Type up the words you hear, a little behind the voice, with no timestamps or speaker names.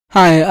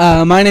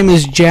Hi, my name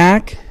is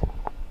Jack.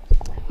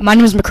 My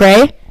name is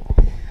McCrae.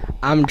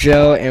 I'm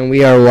Joe, and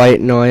we are White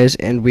Noise,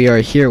 and we are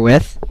here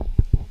with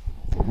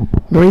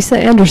Marisa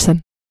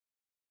Anderson.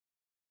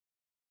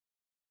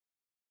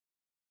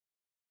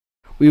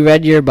 We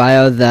read your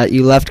bio that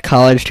you left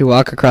college to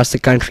walk across the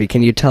country.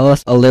 Can you tell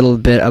us a little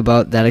bit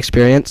about that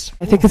experience?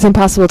 I think it's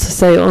impossible to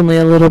say only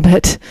a little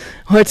bit,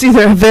 or it's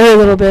either a very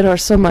little bit or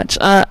so much.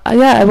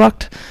 I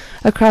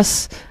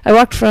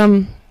walked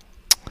from,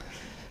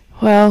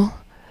 well,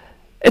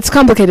 it's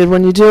complicated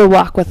when you do a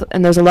walk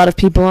and there's a lot of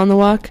people on the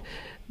walk,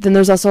 then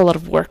there's also a lot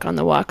of work on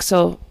the walk.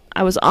 So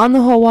I was on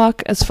the whole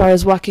walk as far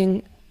as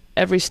walking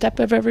every step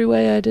of every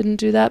way. I didn't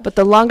do that. But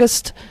the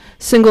longest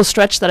single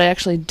stretch that I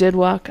actually did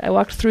walk, I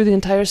walked through the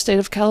entire state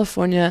of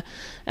California,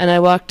 and I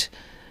walked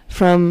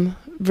from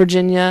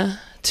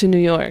Virginia to New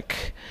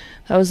York.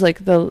 That was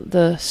like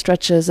the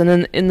stretches. And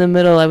then in the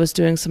middle, I was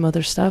doing some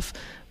other stuff.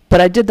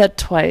 But I did that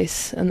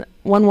twice. And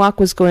one walk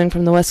was going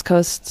from the West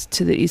Coast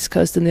to the East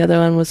Coast, and the other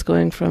one was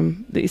going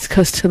from the East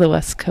Coast to the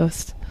West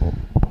Coast.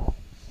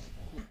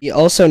 You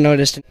also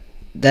noticed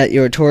that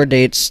your tour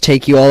dates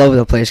take you all over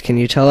the place. Can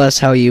you tell us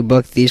how you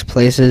book these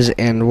places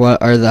and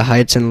what are the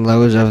heights and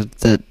lows of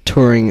the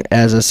touring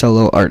as a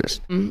solo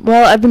artist?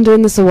 Well, I've been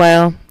doing this a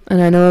while,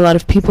 and I know a lot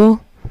of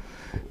people,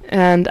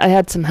 and I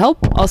had some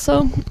help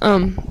also.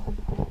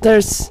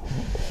 There's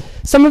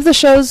some of the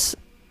shows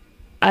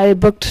I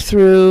booked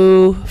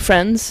through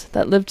friends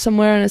that lived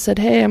somewhere, and I said,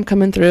 hey, I'm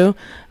coming through.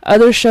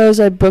 Other shows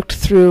I booked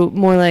through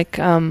more like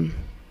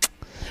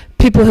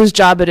people whose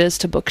job it is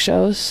to book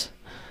shows.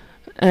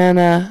 And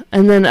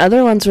then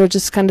other ones were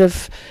just kind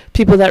of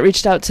people that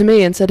reached out to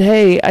me and said,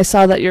 hey, I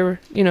saw that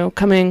you're,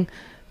 coming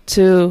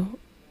to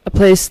a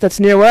place that's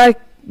near where I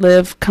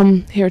live.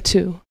 Come here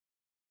too.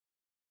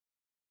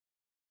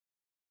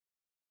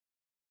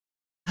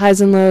 Highs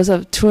and lows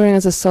of touring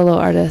as a solo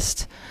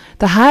artist.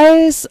 The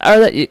highs are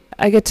that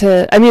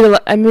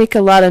I make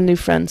a lot of new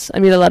friends. I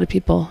meet a lot of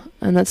people,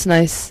 and that's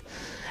nice.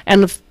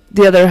 And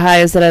the other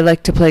high is that I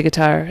like to play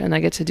guitar, and I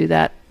get to do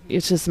that.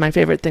 It's just my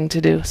favorite thing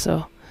to do,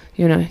 so,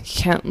 you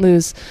can't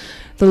lose.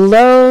 The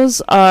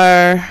lows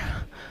are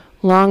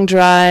long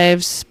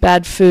drives,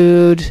 bad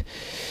food.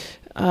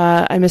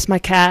 I miss my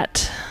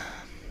cat.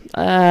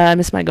 I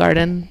miss my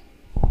garden.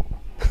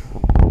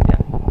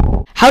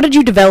 How did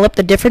you develop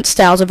the different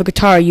styles of a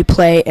guitar you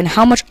play, and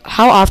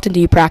how often do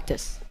you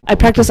practice? I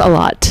practice a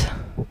lot,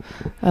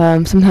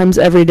 sometimes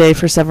every day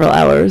for several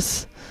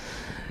hours.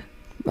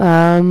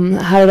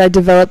 How did I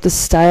develop the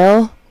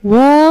style?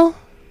 Well,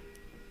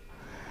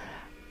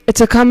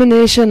 it's a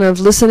combination of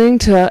listening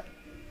to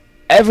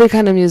every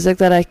kind of music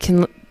that I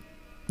can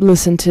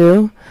listen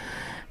to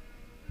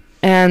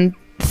and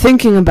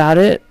thinking about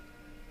it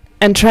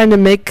and trying to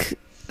make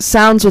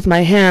sounds with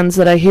my hands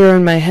that I hear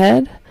in my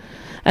head.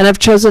 And I've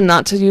chosen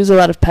not to use a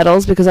lot of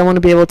pedals because I want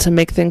to be able to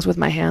make things with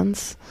my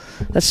hands.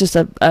 That's just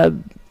a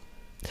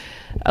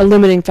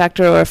limiting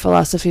factor or a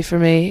philosophy for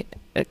me.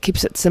 It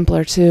keeps it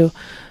simpler too.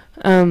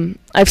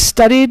 I've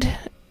studied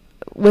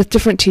with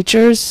different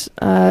teachers.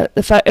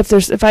 If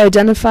I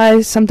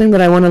identify something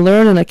that I want to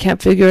learn and I can't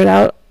figure it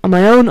out on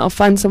my own, I'll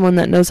find someone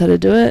that knows how to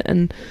do it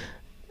and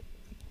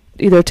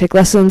either take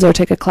lessons or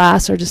take a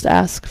class or just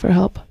ask for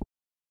help.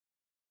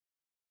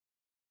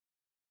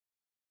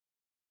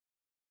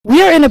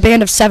 We are in a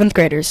band of 7th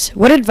graders.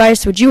 What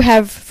advice would you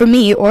have for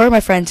me or my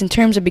friends in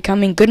terms of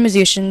becoming good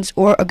musicians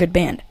or a good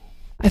band?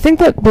 I think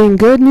that being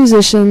good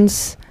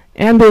musicians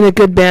and being a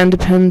good band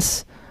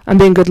depends on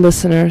being good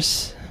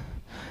listeners.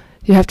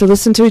 You have to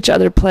listen to each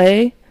other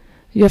play.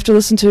 You have to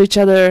listen to each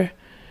other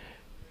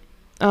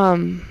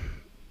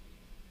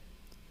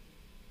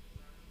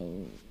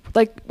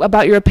like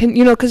about your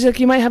opinion, because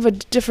you might have a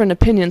different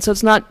opinion. So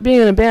it's not,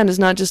 being in a band is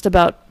not just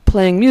about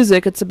playing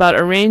music, it's about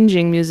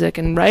arranging music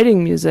and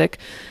writing music,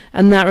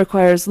 and that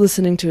requires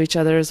listening to each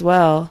other as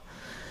well.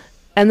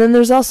 And then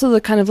there's also the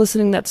kind of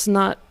listening that's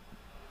not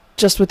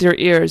just with your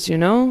ears,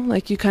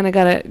 like you kind of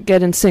gotta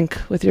get in sync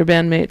with your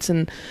bandmates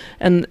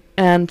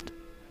and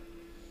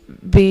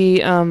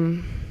be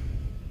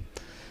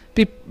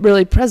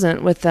really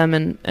present with them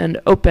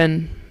and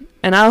open.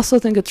 And I also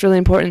think it's really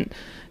important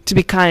to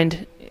be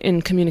kind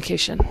in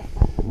communication.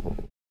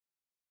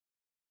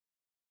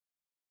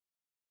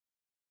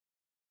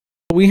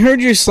 We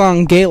heard your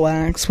song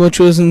Galax, which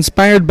was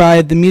inspired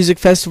by the music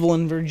festival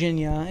in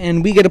Virginia,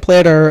 and we get to play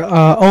at our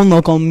own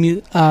local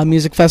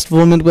music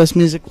festival, Midwest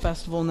Music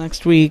Festival,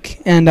 next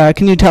week. And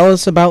can you tell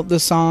us about the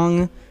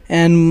song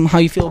and how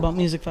you feel about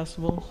music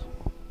festivals?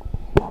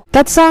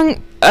 That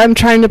song, I'm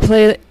trying to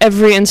play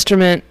every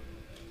instrument.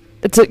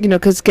 It's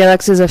because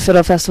Galax is a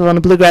fiddle festival and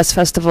a bluegrass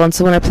festival, and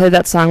so when I play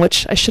that song,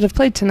 which I should have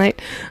played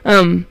tonight,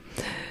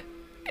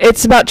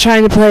 it's about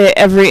trying to play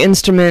every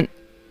instrument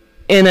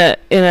in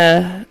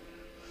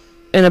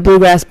a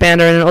bluegrass band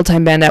or in an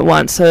old-time band at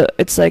once. So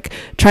it's like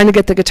trying to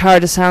get the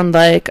guitar to sound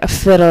like a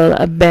fiddle,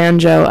 a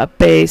banjo, a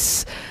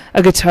bass,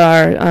 a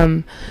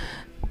guitar,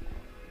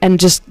 and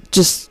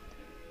just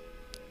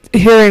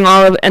hearing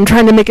all of and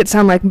trying to make it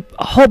sound like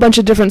a whole bunch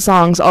of different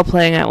songs all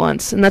playing at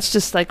once. And that's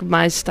just like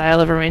my style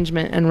of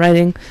arrangement and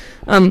writing.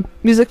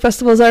 Music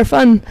festivals are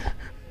fun.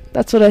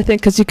 That's what I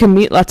think, because you can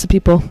meet lots of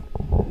people.